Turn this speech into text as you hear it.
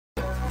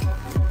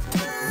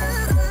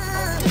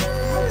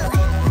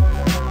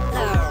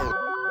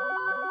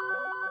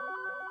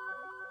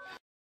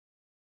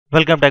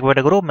Welcome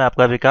techvideoguru। मैं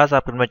आपका विकास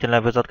आपके में चैनल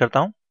विजिट करता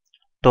हूं।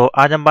 तो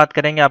आज हम बात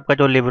करेंगे आपका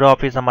जो लिब्रे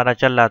ऑफिस हमारा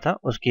चल रहा था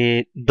उसकी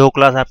 2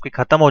 क्लास आपकी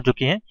खत्म हो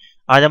चुकी हैं।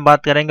 आज हम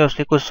बात करेंगे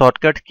उसके कुछ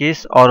शॉर्टकट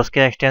कीज और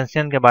उसके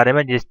एक्सटेंशन के बारे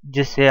में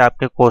जिससे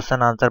आपके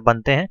क्वेश्चन आंसर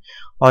बनते हैं।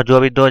 और जो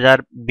अभी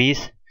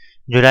 2020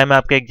 जुलाई में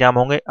आपके एग्जाम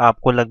होंगे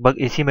आपको लगभग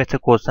इसी में से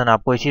क्वेश्चन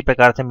आपको इसी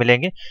प्रकार से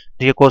मिलेंगे।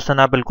 तो ये क्वेश्चन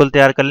आप बिल्कुल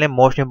तैयार कर लें,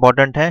 मोस्ट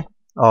इंपॉर्टेंट है।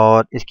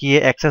 और इसकी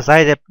ये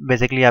एक्सरसाइज है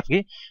बेसिकली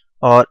आपकी।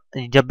 और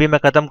जब भी मैं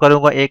खत्म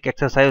करूंगा एक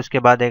एक्सरसाइज उसके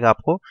बाद एक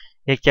आपको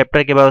एक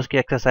चैप्टर के बाद उसकी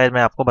एक्सरसाइज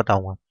मैं आपको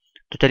बताऊंगा।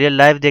 तो चलिए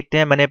लाइव देखते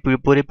हैं। मैंने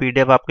पूरी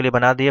पीडीएफ आपके लिए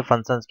बना दी है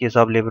फंक्शंस की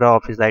सब लिब्रे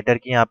ऑफिस राइटर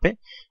की यहाँ पे।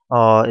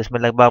 और इसमें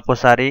लगभग आपको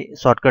सारी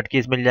शॉर्टकट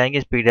कीज मिल जाएंगी।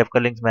 इस पीडीएफ का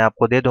लिंक मैं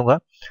आपको दे दूंगा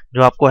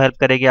जो आपको हेल्प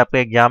करेगी आपके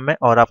एग्जाम में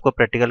और आपको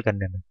प्रैक्टिकल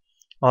करने में।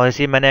 और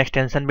इसी मैंने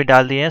एक्सटेंशन भी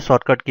डाल दिए हैं,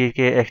 शॉर्टकट की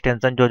के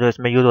एक्सटेंशन जो जो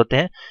इसमें यूज होते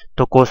हैं।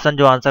 तो क्वेश्चन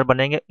जो आंसर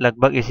बनेंगे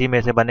लगभग इसी में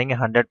से बनेंगे।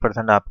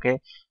 100% आपके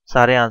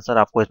सारे आंसर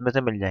आपको इसमें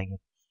से मिल जाएंगे।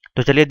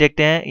 तो चलिए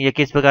देखते हैं ये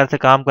किस प्रकार से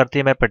काम करती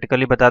है। मैं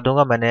प्रैक्टिकली बता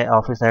दूंगा। मैंने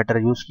ऑफिस राइटर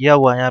यूज किया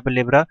हुआ है, यहाँ पे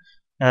लिब्रा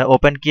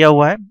ओपन किया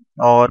हुआ है।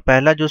 और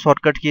पहला जो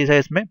शॉर्टकट कीज है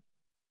इसमें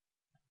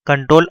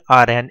कंट्रोल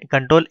आर है,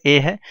 कंट्रोल ए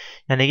है।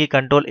 यानी कि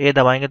कंट्रोल ए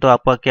दबाएंगे तो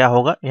आपका क्या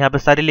होगा, यहाँ पे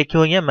सारी लिखी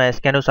हुई है। मैं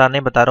इसके अनुसार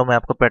नहीं बता रहा हूँ, मैं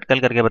आपको प्रैक्टिकल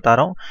करके बता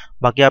रहा हूँ।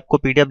 बाकी आपको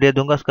पीडीएफ दे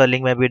दूंगा, उसका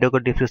लिंक मैं वीडियो को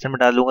डिस्क्रिप्शन में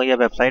डाल दूंगा या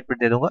वेबसाइट पर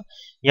दे दूंगा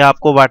या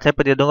आपको व्हाट्सएप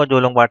पे दे दूंगा जो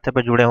लोग व्हाट्सएप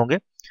पे जुड़े होंगे।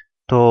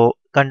 तो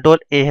कंट्रोल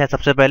ए है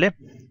सबसे पहले।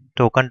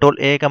 तो कंट्रोल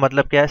ए का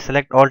मतलब क्या है,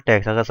 सेलेक्ट ऑल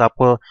टेक्स्ट। अगर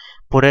आपको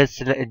पूरे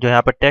जो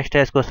यहाँ पर टेक्स्ट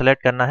है इसको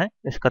सेलेक्ट करना है,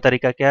 इसका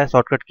तरीका क्या है,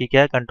 शॉर्टकट की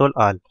क्या है, कंट्रोल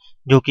आल,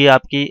 जो कि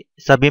आपकी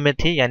सभी में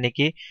थी। यानी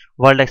कि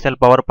word, Excel,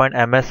 power point,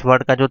 MS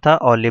word का जो था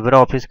और लिब्रे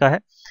ऑफिस का है,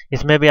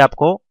 इसमें भी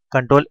आपको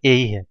कंट्रोल ए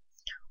ही है।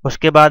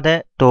 उसके बाद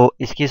है तो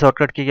इसकी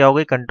शॉर्टकट की क्या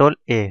होगी, कंट्रोल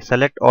ए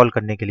सेलेक्ट ऑल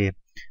करने के लिए।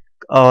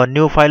 और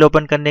न्यू फाइल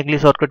ओपन करने के लिए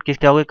शॉर्टकट की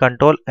क्या होगी,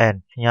 कंट्रोल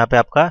एन। यहाँ पे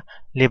आपका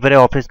लिब्रे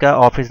ऑफिस का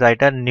ऑफिस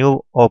राइटर न्यू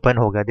ओपन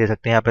हो गया। देख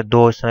सकते हैं यहाँ पे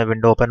दो इस समय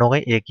विंडो ओपन हो गई।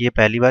 एक ये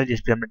पहली वाली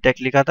जिस पे हमने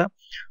टेक्स्ट लिखा था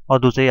और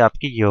दूसरी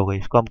आपकी ये हो गई।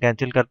 इसको हम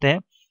कैंसिल करते हैं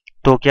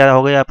तो क्या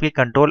हो गई आपकी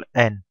कंट्रोल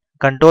एन।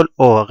 कंट्रोल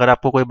ओ, अगर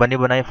आपको कोई बनी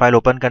बनाई फाइल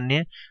ओपन करनी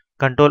है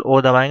कंट्रोल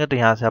ओ दबाएंगे तो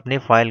यहाँ से अपनी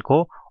फाइल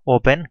को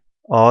ओपन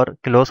और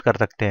क्लोज कर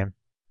सकते हैं।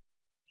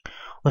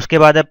 उसके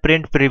बाद है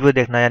प्रिंट प्रीव्यू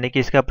देखना, यानी कि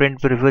इसका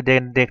प्रिंट प्रीव्यू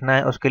देखना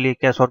है। उसके लिए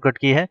क्या शॉर्टकट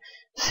की है,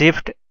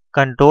 शिफ्ट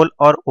कंट्रोल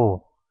और ओ।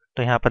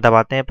 तो यहाँ पर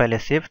दबाते हैं पहले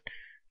शिफ्ट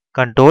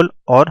कंट्रोल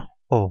और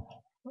ओ।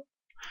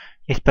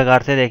 इस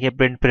प्रकार से देखिए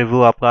प्रिंट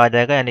प्रीव्यू आपका आ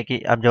जाएगा। यानी कि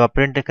अब जब आप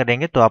प्रिंट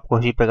करेंगे तो आपको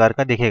इसी प्रकार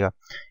का दिखेगा।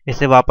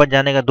 इससे वापस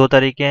जाने का दो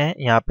तरीके हैं,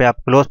 यहाँ पे आप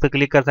क्लोज पे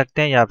क्लिक कर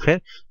सकते हैं या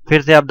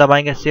फिर से आप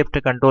दबाएंगे शिफ्ट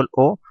कंट्रोल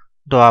ओ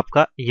तो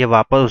आपका ये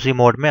वापस उसी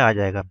मोड में आ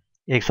जाएगा।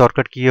 एक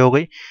शॉर्टकट की हो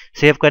गई।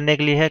 सेव करने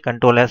के लिए है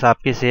कंट्रोल एस,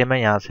 आपकी सेम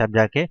है, यहाँ से आप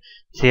जाके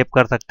सेव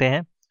कर सकते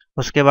हैं।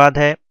 उसके बाद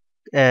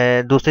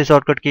है दूसरी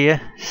शॉर्टकट की है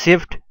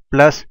shift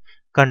plus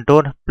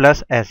control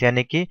plus S,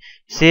 यानी कि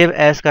सेव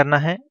एस करना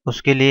है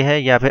उसके लिए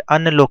है, या फिर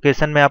अन्य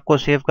लोकेशन में आपको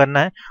सेव करना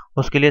है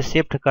उसके लिए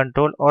शिफ्ट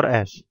कंट्रोल और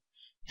एस।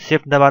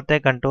 शिफ्ट दबाते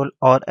हैं, कंट्रोल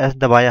और एस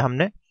दबाया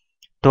हमने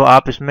तो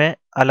आप इसमें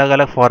अलग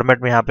अलग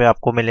फॉर्मेट में यहाँ पे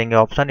आपको मिलेंगे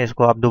ऑप्शन।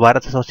 इसको आप दोबारा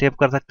से सेव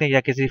कर सकते हैं या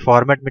किसी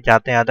फॉर्मेट में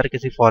चाहते हैं अदर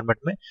किसी फॉर्मेट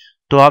में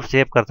तो आप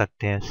सेव कर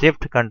सकते हैं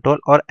शिफ्ट कंट्रोल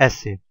और एस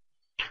से।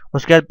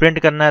 उसके बाद प्रिंट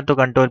करना है तो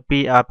कंट्रोल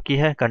पी आपकी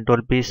है।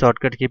 कंट्रोल पी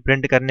शॉर्टकट की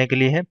प्रिंट करने के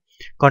लिए है।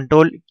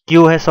 कंट्रोल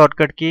क्यू है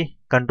शॉर्टकट की,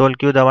 कंट्रोल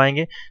क्यू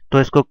दबाएंगे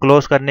तो इसको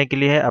क्लोज करने के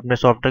लिए है, अपने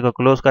सॉफ्टवेयर को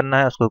क्लोज करना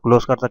है, उसको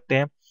क्लोज कर सकते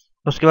हैं।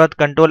 उसके बाद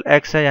कंट्रोल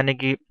एक्स है, यानी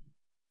कि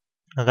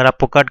अगर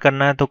आपको कट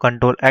करना है तो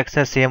कंट्रोल एक्स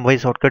है, सेम वही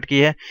शॉर्टकट की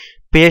है।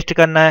 पेस्ट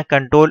करना है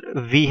कंट्रोल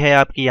वी है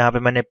आपकी, यहाँ पे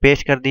मैंने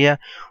पेस्ट कर दिया।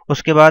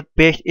 उसके बाद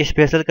पेस्ट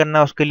स्पेशल करना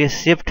है उसके लिए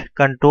शिफ्ट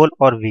कंट्रोल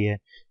और वी है,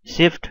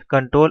 शिफ्ट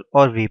कंट्रोल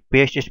और वी।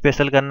 पेस्ट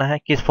स्पेशल करना है,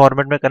 किस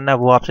फॉर्मेट में करना है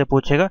वो आपसे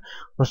पूछेगा,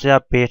 उससे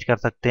आप पेस्ट कर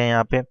सकते हैं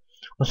यहाँ पे।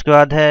 उसके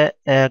बाद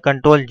है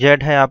कंट्रोल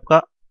जेड है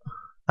आपका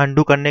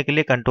अंडू करने के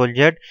लिए, कंट्रोल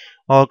जेड।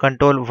 और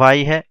कंट्रोल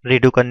वाई है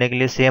रीडू करने के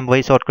लिए, सेम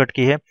वही शॉर्टकट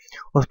की है।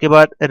 उसके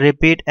बाद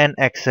repeat and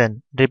action,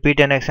 repeat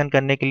and action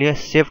करने के लिए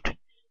शिफ्ट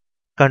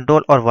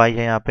कंट्रोल और वाई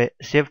है। यहाँ पे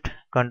शिफ्ट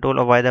कंट्रोल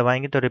और वाई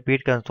दबाएंगे तो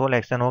रिपीट कंट्रोल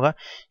एक्शन होगा,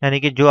 यानी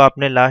कि जो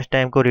आपने लास्ट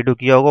टाइम को रीडू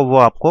किया होगा वो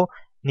आपको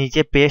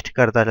नीचे पेस्ट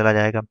करता चला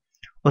जाएगा।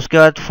 उसके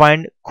बाद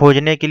फाइंड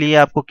खोजने के लिए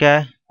आपको क्या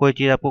है, कोई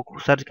चीज़ आपको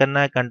सर्च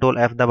करना है कंट्रोल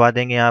एफ दबा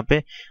देंगे, यहाँ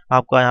पे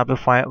आपका यहाँ पे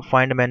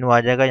फाइंड मेनू आ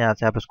जाएगा, यहाँ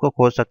से आप इसको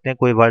खोज सकते हैं,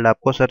 कोई वर्ड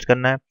आपको सर्च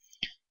करना है।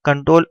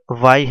 कंट्रोल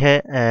वाई है,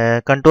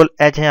 कंट्रोल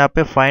एच है यहाँ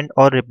पे फाइंड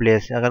और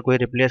रिप्लेस, अगर कोई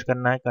रिप्लेस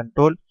करना है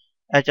कंट्रोल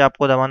एच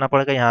आपको दबाना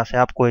पड़ेगा। यहाँ से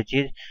आप कोई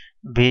चीज़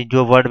भी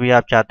जो वर्ड भी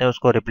आप चाहते हैं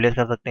उसको रिप्लेस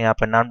कर सकते हैं, यहाँ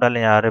पे नाम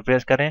डालें, यहाँ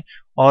रिप्लेस करें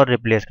और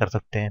रिप्लेस कर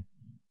सकते हैं।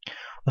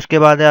 उसके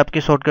बाद है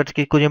आपकी शॉर्टकट्स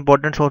की कुछ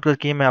इंपॉर्टेंट शॉर्टकट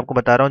की मैं आपको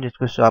बता रहा हूँ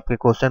जिसपे आपके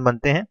क्वेश्चन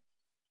बनते हैं।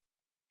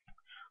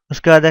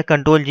 उसके बाद है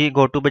कंट्रोल जी,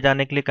 गो टू पे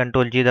जाने के लिए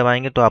कंट्रोल जी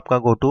दबाएंगे तो आपका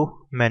गो टू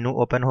मेनू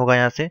ओपन होगा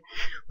यहाँ से।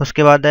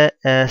 उसके बाद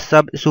है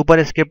सब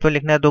सुपर स्क्रिप्ट में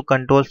लिखना है तो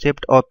कंट्रोल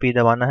शिफ्ट और पी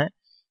दबाना है।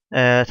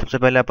 सबसे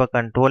पहले आपका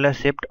कंट्रोल है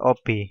शिफ्ट और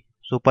पी।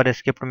 सुपर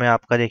स्क्रिप्ट में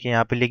आपका देखिए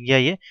यहाँ पे लिख गया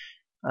ये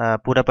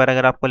पूरा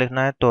पैराग्राफ को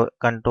लिखना है तो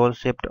कंट्रोल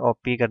शिफ्ट और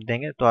पी कर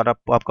देंगे तो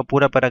आपका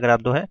पूरा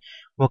पैराग्राफ जो है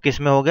वो किस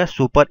में हो गया,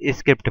 सुपर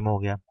स्क्रिप्ट में हो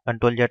गया।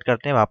 कंट्रोल जेड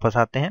करते हैं, वापस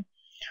आते हैं।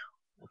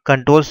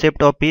 कंट्रोल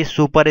शिफ्ट और पी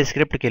सुपर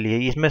स्क्रिप्ट के लिए,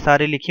 इसमें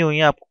सारी लिखी हुई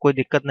हैं, आपको कोई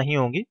दिक्कत नहीं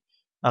होगी।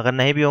 अगर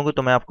नहीं भी होंगी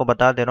तो मैं आपको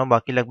बता दे रहा हूँ,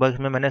 बाकी लगभग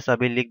इसमें मैंने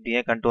सभी लिख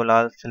दिए। कंट्रोल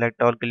आर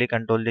सेलेक्ट ऑल के लिए,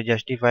 कंट्रोल डी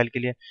जस्टिफाई के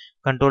लिए,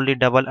 कंट्रोल डी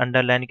डबल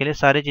अंडरलाइन के लिए,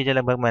 सारी चीज़ें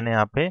लगभग मैंने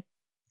यहाँ पे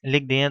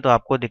लिख दी हैं, तो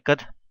आपको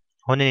दिक्कत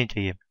होनी नहीं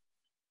चाहिए।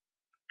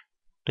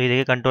 तो ये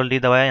देखिए कंट्रोल डी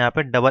दबाया, यहाँ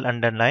पे डबल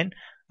अंडरलाइन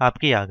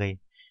आपकी आ गई।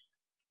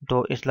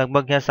 तो इस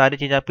लगभग यहाँ सारी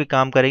चीज़ आपकी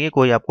काम करेगी,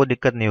 कोई आपको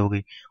दिक्कत नहीं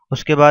होगी।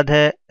 उसके बाद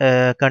है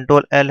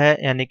कंट्रोल एल है,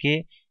 यानी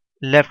कि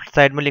लेफ्ट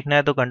साइड में लिखना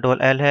है तो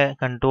कंट्रोल एल है।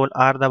 कंट्रोल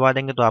आर दबा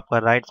देंगे तो आपका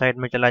राइट साइड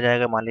में चला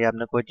जाएगा। मान लिया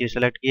आपने कोई चीज़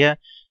सेलेक्ट किया,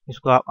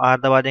 इसको आप आर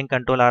दबा देंगे,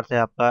 कंट्रोल आर से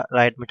आपका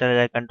राइट में चला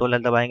जाएगा। कंट्रोल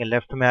एल दबाएंगे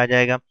लेफ्ट में आ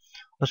जाएगा।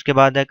 उसके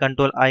बाद है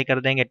कंट्रोल आई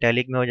कर देंगे,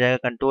 टैलिक में हो जाएगा।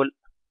 कंट्रोल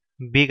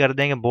बी कर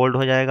देंगे, बोल्ड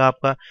हो जाएगा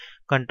आपका।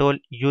 कंट्रोल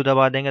यू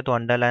दबा देंगे तो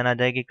अंडरलाइन आ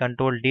जाएगी।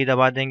 कंट्रोल डी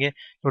दबा देंगे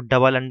तो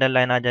डबल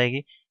अंडरलाइन आ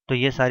जाएगी। तो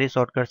ये सारी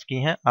शॉर्टकट्स की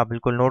हैं, आप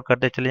बिल्कुल नोट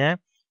करते चले जाएं।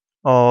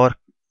 और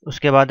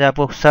उसके बाद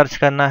आपको सर्च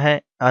करना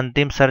है,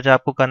 अंतिम सर्च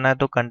आपको करना है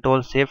तो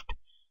कंट्रोल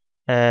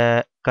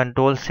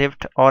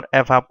शिफ्ट और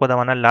एफ आपको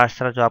दबाना है। लास्ट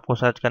सर्च जो आपको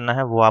सर्च करना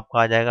है वो आपको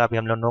आ जाएगा, अभी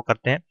हम लोग नो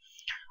करते हैं।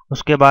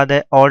 उसके बाद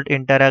है ऑल्ट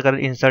इंटर, अगर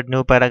इंसर्ट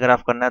न्यू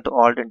पैराग्राफ करना है तो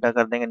ऑल्ट इंटर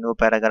कर देंगे, न्यू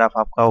पैराग्राफ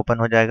आपका ओपन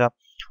हो जाएगा।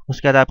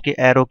 उसके बाद आपकी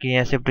एरो की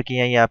हैं, शिफ्ट की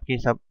हैं, ये आपकी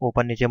सब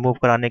ऊपर नीचे मूव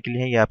कराने के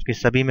लिए, ये आपकी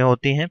सभी में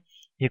होती हैं,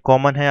 ये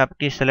कॉमन है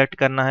आपकी। सेलेक्ट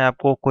करना है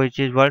आपको कोई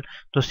चीज़ वर्ड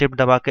तो शिफ्ट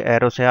दबा के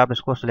एरो से आप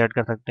इसको सिलेक्ट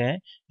कर सकते हैं,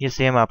 ये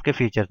सेम आपके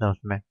फीचर्स हैं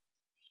उसमें।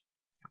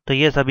 तो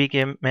ये सभी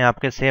के में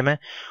आपके सेम है।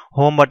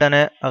 होम बटन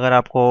है, अगर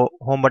आपको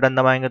होम बटन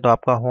दबाएंगे तो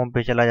आपका होम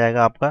पे चला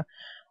जाएगा आपका।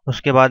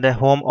 उसके बाद है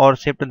होम और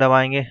शिफ्ट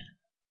दबाएंगे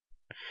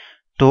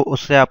तो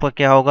उससे आपका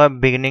क्या होगा,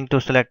 बिगिनिंग टू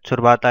सेलेक्ट,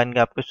 शुरुआत आएंगे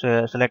आपकी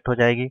सेलेक्ट हो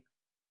जाएगी।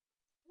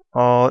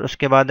 और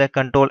उसके बाद है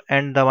कंट्रोल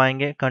एंड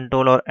दबाएंगे,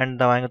 कंट्रोल और एंड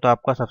दबाएंगे तो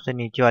आपका सबसे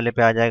नीचे वाले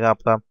पे आ जाएगा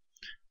आपका।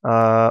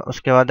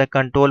 उसके बाद है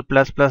कंट्रोल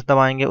प्लस प्लस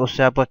दबाएंगे,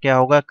 उससे आपका क्या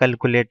होगा,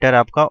 कैलकुलेटर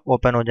आपका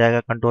ओपन हो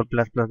जाएगा, कंट्रोल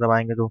प्लस प्लस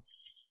दबाएंगे तो।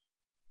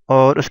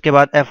 और उसके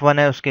बाद F1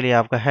 है, उसके लिए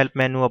आपका हेल्प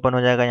मेन्यू ओपन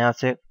हो जाएगा, यहाँ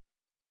से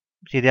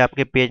सीधे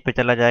आपके पेज पे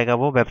चला जाएगा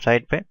वो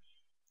वेबसाइट पे।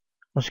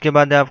 उसके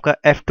बाद आपका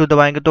F2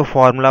 दबाएंगे तो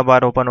फार्मूला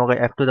बार ओपन होगा,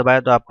 F2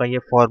 दबाया तो आपका ये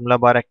फार्मूला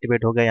बार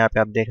एक्टिवेट हो गया, यहाँ पे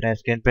आप देख रहे हैं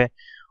स्क्रीन पे।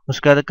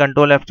 उसके बाद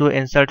कंट्रोल F2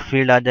 इंसर्ट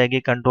फील्ड आ जाएगी,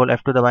 कंट्रोल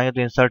F2 दबाएंगे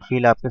तो इंसर्ट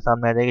फील्ड आपके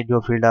सामने आ जाएगी, जो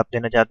फील्ड आप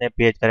देना चाहते हैं,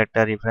 पेज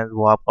कैरेक्टर रेफरेंस,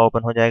 वो आपका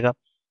ओपन हो जाएगा।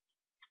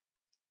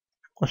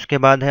 उसके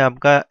बाद है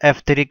आपका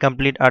F3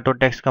 complete auto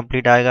text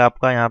complete आएगा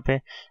आपका यहाँ पे।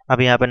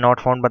 अभी यहाँ पे नॉट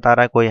फाउंड बता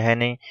रहा है, कोई है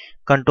नहीं।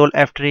 कंट्रोल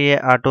F3 है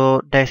ऑटो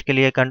टेक्स्ट के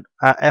लिए।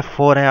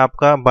 F4 है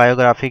आपका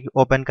बायोग्राफी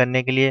ओपन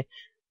करने के लिए,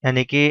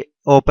 यानी कि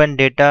ओपन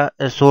डेटा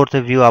सोर्स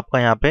व्यू आपका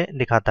यहाँ पे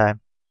दिखाता है।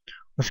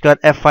 उसके बाद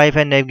F5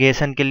 है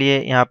नेविगेशन के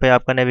लिए, यहाँ पे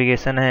आपका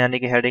नेविगेशन है, यानी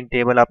कि हेडिंग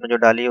टेबल आपने जो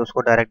डाली है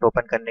उसको डायरेक्ट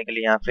ओपन करने के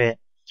लिए यहाँ पे।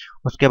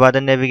 उसके बाद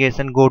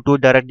नेविगेशन गो टू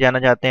डायरेक्ट जाना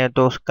चाहते हैं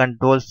तो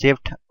कंट्रोल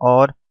शिफ्ट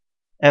और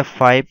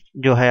F5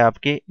 जो है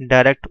आपकी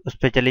डायरेक्ट उस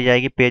पर चली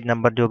जाएगी, पेज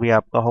नंबर जो भी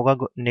आपका होगा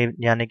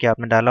यानी कि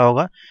आपने डाला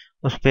होगा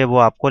उस पर वो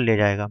आपको ले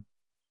जाएगा।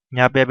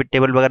 यहाँ पे अभी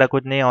टेबल वगैरह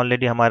कुछ नहीं है,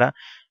 ऑलरेडी हमारा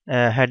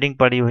हेडिंग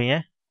पड़ी हुई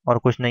है और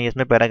कुछ नहीं है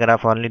इसमें,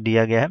 पैराग्राफ ऑनली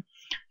दिया गया है।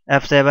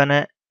 F7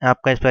 है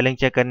आपका स्पेलिंग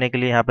चेक करने के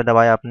लिए, यहाँ पे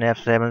दबाया आपने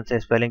F7 से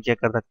स्पेलिंग चेक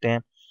कर सकते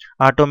हैं।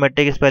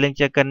 ऑटोमेटिक स्पेलिंग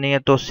चेक करनी है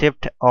तो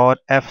शिफ्ट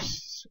और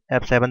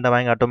F7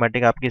 दबाएंगे,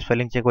 ऑटोमेटिक आपकी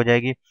स्पेलिंग चेक हो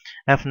जाएगी।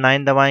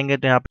 F9 दबाएंगे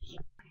तो यहाँ पे,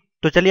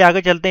 तो चलिए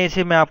आगे चलते हैं।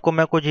 इसी में आपको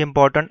मैं कुछ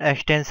इंपॉर्टेंट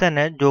एक्सटेंशन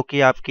है जो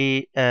कि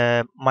आपकी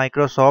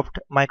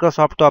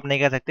माइक्रोसॉफ्ट तो आप नहीं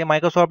कह सकते,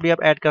 माइक्रोसॉफ्ट भी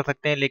आप ऐड कर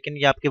सकते हैं, लेकिन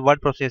ये आपकी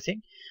वर्ड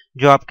प्रोसेसिंग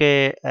जो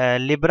आपके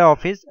लिब्रे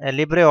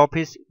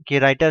ऑफिस की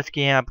राइटर्स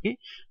की हैं आपकी,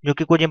 जो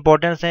कि कुछ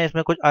इंपॉर्टेंस हैं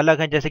इसमें, कुछ अलग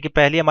हैं। जैसे कि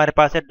पहली हमारे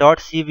पास है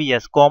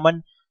 .cvs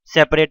common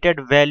separated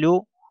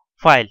value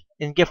file,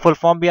 इनके फुल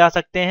फॉर्म भी आ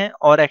सकते हैं।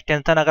 और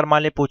एक्सटेंशन अगर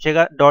मान लीजिए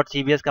पूछेगा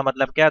 .cvs का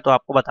मतलब क्या है तो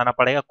आपको बताना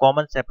पड़ेगा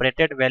कॉमन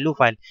सेपरेटेड वैल्यू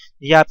फाइल,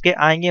 ये आपके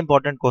आएंगे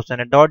इंपॉर्टेंट क्वेश्चन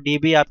है।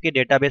 .db आपकी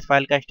डेटाबेस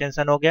फाइल का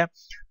एक्सटेंशन हो गया।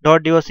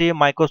 .doc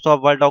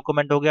माइक्रोसॉफ्ट वर्ड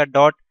डॉक्यूमेंट हो गया।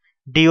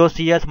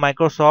 .docs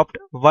Microsoft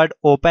word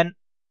open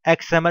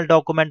XML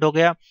document हो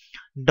गया।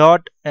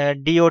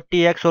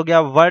 .dotx हो गया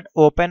word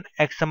open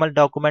XML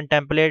document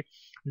template.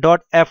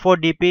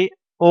 .fodp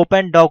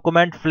open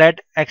document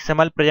flat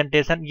XML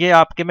presentation, ये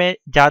आपके में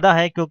ज़्यादा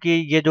है क्योंकि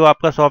ये जो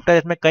आपका सॉफ्टवेयर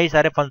इसमें कई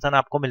सारे फंक्शन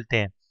आपको मिलते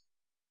हैं।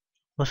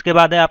 उसके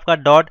बाद है आपका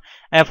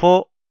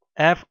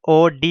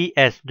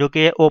 .fods जो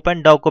कि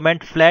open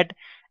document flat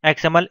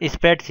XML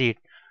spreadsheet.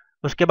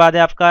 उसके बाद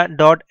है आपका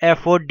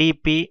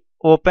 .fodp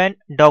open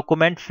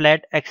document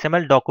flat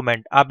XML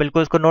document. आप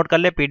बिल्कुल इसको नोट कर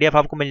लें, PDF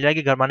आपको मिल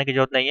जाएगी, घरवाने की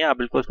जरूरत नहीं है, आप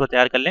बिल्कुल इसको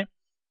तैयार कर लें।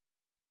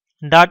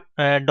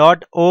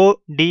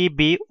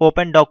 .odb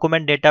open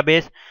document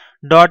database.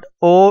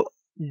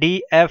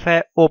 .odf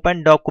है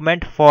ओपन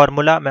डॉक्यूमेंट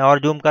फॉर्मूला, मैं और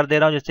जूम कर दे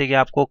रहा हूँ जिससे कि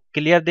आपको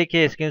क्लियर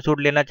देखिए,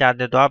 स्क्रीनशॉट लेना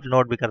चाहते हैं तो आप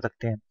नोट भी कर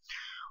सकते हैं।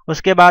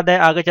 उसके बाद है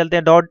आगे चलते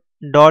हैं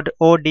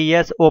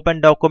 .ods ओपन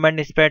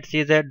डॉक्यूमेंट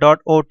स्प्रेडशीट है।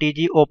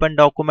 .otg open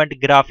document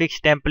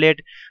graphics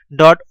template.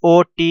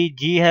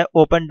 .otg है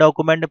open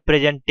document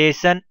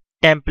presentation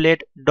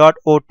template.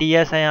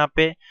 .ots है यहाँ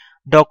पे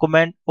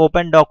document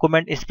open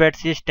document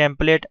spreadsheet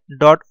template.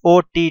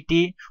 .ott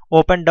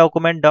open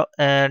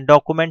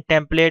document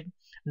template.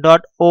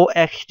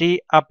 .oxt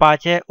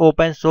Apache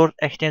open source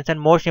extension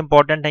most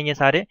important है ये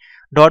सारे।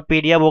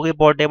 .pdf हो गई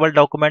portable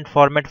document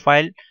format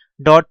file.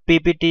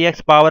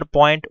 .pptx power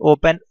point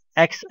open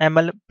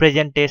XML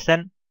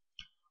presentation.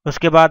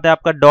 उसके बाद है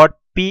आपका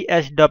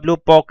 .phw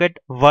पॉकेट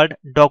वर्ड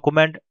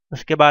डॉक्यूमेंट।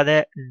 उसके बाद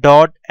है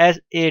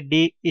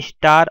 .sad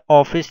star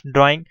office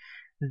drawing.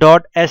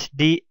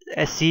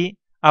 .sdc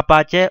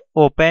Apache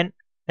open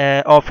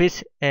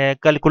office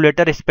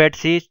calculator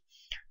spreadsheet.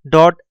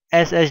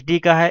 .ssd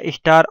का है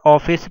स्टार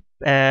ऑफिस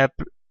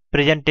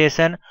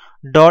प्रेजेंटेशन।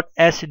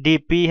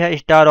 .sdp है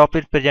star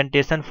office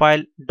presentation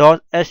file.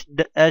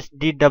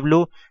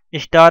 .sdw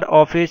star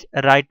office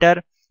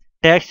writer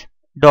text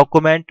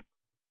document.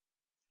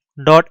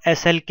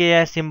 .slk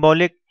है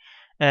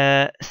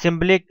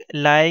सिंबलिक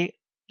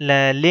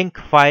लिंक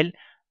फाइल।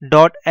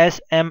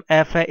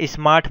 .smf है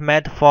smart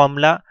math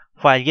formula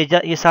file.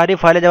 ये सारी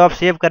फाइलें जब आप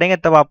सेव करेंगे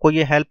तब आपको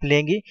ये हेल्प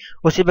लेंगी।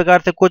 उसी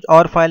प्रकार से कुछ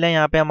और फाइलें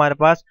यहाँ पे हमारे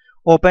पास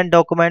open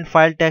document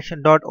file text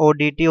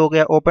 .odt हो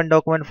गया, open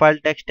document file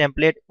text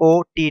template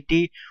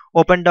OTT,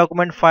 open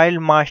document file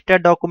master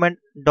document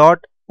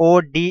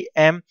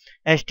 .odm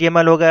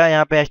HTML हो गया,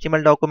 यहाँ पे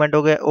HTML डॉक्यूमेंट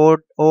हो गया,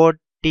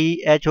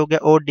 OTH हो गया,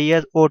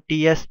 ODS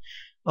OTS,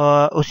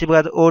 उसी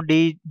प्रकार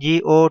ODG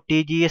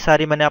OTG ये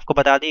सारी मैंने आपको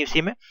बता दी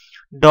इसी में।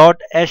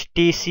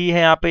 .stc है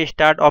यहाँ पे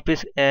start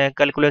office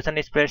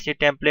calculation spreadsheet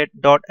template.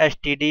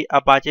 .std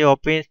Apache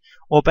office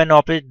open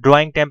office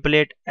drawing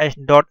template.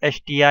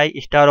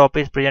 .sti star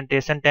office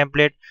presentation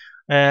template.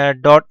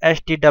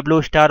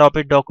 .stw star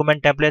office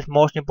document template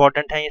most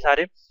important है ये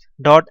सारे।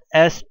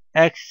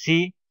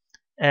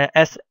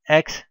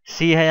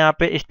 SXC है यहाँ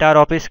पे स्टार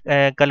ऑफिस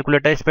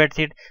कैलकुलेटर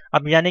स्प्रेडशीट।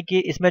 अब यानी कि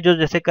इसमें जो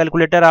जैसे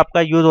कैलकुलेटर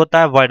आपका यूज होता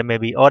है वर्ड में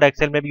भी और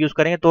एक्सेल में भी यूज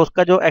करेंगे तो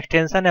उसका जो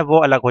एक्सटेंशन है वो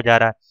अलग हो जा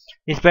रहा है,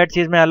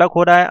 स्प्रेडशीट में अलग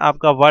हो रहा है,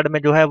 आपका वर्ड में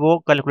जो है वो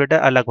कैलकुलेटर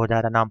अलग हो जा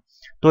रहा है नाम।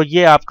 तो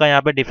ये आपका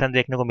यहाँ पे डिफरेंस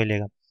देखने को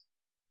मिलेगा।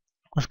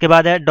 उसके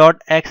बाद है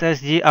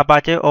 .xsg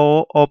Apache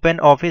open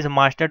office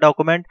master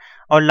document.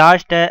 और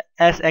लास्ट है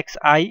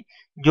SXI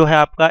जो है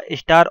आपका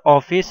स्टार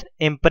ऑफिस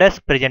इम्प्रेस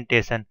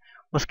प्रेजेंटेशन।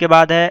 उसके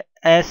बाद है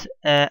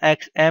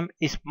SXM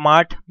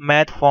smart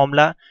math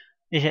formula.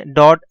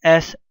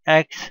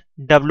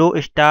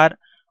 .SXW star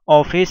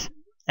office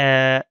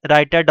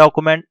writer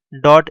document.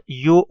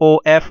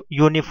 .UOF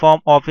uniform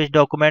office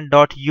document.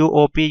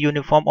 .UOP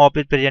uniform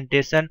office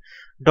presentation.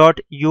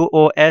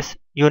 .UOS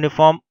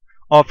uniform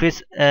office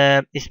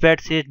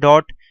spreadsheet.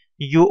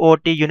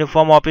 .UOT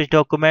uniform office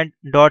document.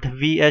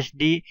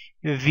 .VSD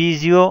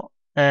विजियो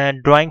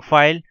drawing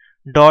file.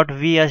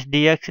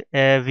 .VSDX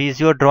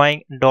विजियो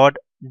drawing.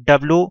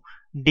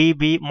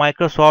 .WDB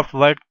Microsoft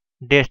word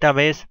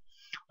database.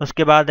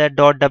 उसके बाद है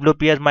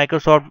 .WPS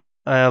Microsoft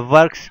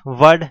works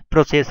word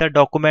processor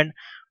document.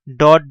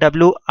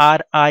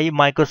 .WRI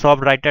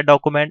Microsoft writer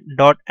document.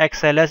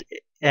 .XLS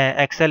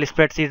Excel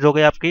spreadsheet हो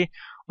गई आपकी।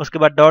 उसके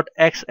बाद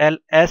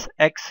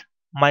 .XLSX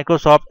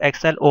Microsoft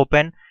Excel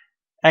open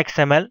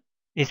XML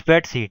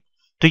spreadsheet.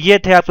 तो ये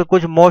थे आपके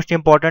कुछ मोस्ट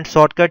इंपॉर्टेंट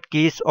शॉर्टकट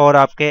कीज और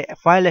आपके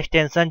फाइल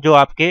एक्सटेंशन जो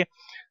आपके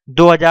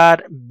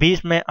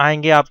 2020 में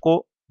आएंगे,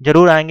 आपको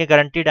जरूर आएंगे,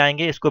 गारंटीड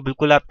आएंगे। इसको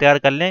बिल्कुल आप तैयार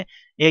कर लें,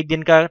 एक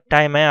दिन का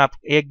टाइम है, आप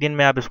एक दिन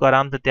में आप इसको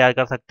आराम से तैयार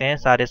कर सकते हैं।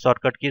 सारे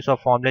शॉर्टकट कीज और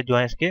फॉर्मूले जो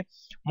हैं इसके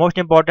मोस्ट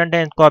इंपॉर्टेंट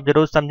हैं, इनको आप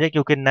जरूर समझें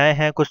क्योंकि नए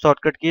हैं कुछ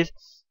शॉर्टकट कीज।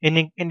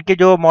 इनके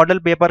जो मॉडल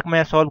पेपर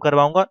मैं सॉल्व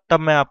करवाऊंगा तब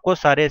मैं आपको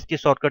सारे इसकी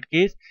शॉर्टकट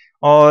कीज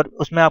और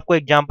उसमें आपको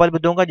एग्जांपल भी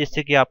दूंगा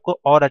जिससे कि आपको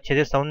और अच्छे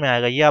से समझ में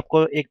आएगा। ये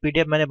आपको एक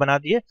PDF मैंने बना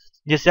दी है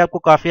जिससे आपको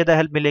काफ़ी ज़्यादा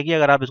हेल्प मिलेगी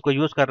अगर आप इसको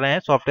यूज़ कर रहे हैं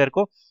सॉफ्टवेयर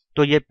को।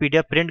 तो ये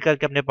PDF प्रिंट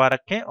करके अपने पास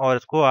रखें और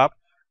इसको आप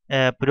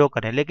प्रयोग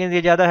करें। लेकिन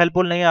ये ज़्यादा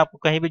हेल्पफुल नहीं है, आपको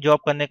कहीं भी जॉब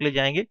करने के लिए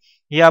जाएंगे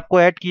ये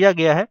आपको ऐड किया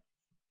गया है।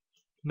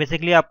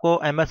 बेसिकली आपको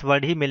MS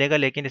वर्ड ही मिलेगा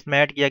लेकिन इसमें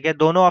ऐड किया गया।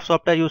 दोनों आप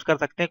सॉफ्टवेयर यूज़ कर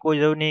सकते हैं, कोई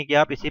ज़रूरी नहीं कि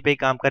आप इसी पे ही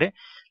काम करें,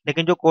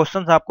 लेकिन जो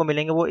क्वेश्चंस आपको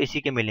मिलेंगे वो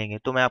इसी के मिलेंगे।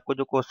 तो मैं आपको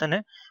जो क्वेश्चन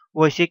है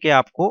वो इसी के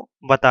आपको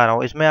बता रहा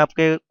हूँ। इसमें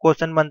आपके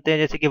क्वेश्चन बनते हैं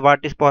जैसे कि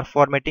व्हाट इज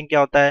फॉर्मेटिंग क्या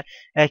होता है,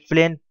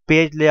 एक्सप्लेन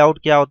पेज लेआउट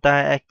क्या होता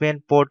है,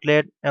 एक्सप्लेन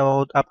पोर्टलेट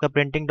आपका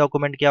प्रिंटिंग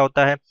डॉक्यूमेंट क्या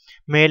होता है,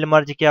 मेल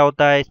मर्ज क्या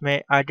होता है,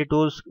 इसमें IT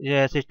टूल्स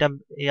सिस्टम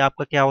ये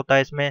आपका क्या होता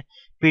है, इसमें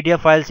PDF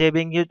फाइल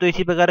सेविंग, ये तो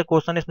इसी प्रकार के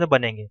क्वेश्चन इसमें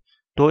बनेंगे।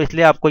 तो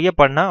इसलिए आपको ये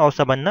पढ़ना और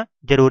समझना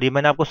जरूरी।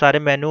 मैंने आपको सारे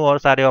मेनू और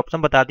सारे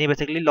ऑप्शन बता दिए।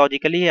 बेसिकली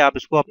लॉजिकली आप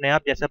इसको अपने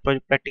आप जैसे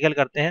प्रैक्टिकल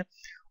करते हैं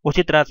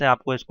उसी तरह से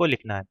आपको इसको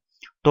लिखना है।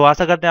 तो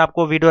आशा करते हैं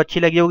आपको वीडियो अच्छी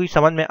लगी होगी,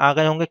 समझ में आ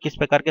गए होंगे किस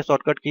प्रकार के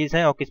शॉर्टकट कीज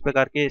हैं और किस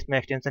प्रकार के इसमें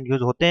एक्सटेंशन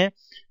यूज होते हैं।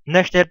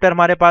 नेक्स्ट चैप्टर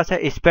हमारे पास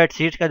है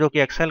स्प्रेडशीट का जो कि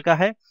एक्सेल का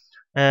है,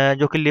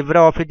 जो कि लिब्रे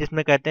ऑफिस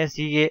जिसमें कहते हैं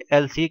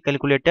CALC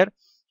कैलकुलेटर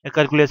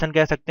कैलकुलेशन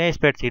कह सकते हैं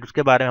स्प्रेडशीट,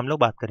 उसके बारे में हम लोग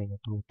बात करेंगे।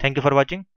 तो थैंक यू फॉर वॉचिंग।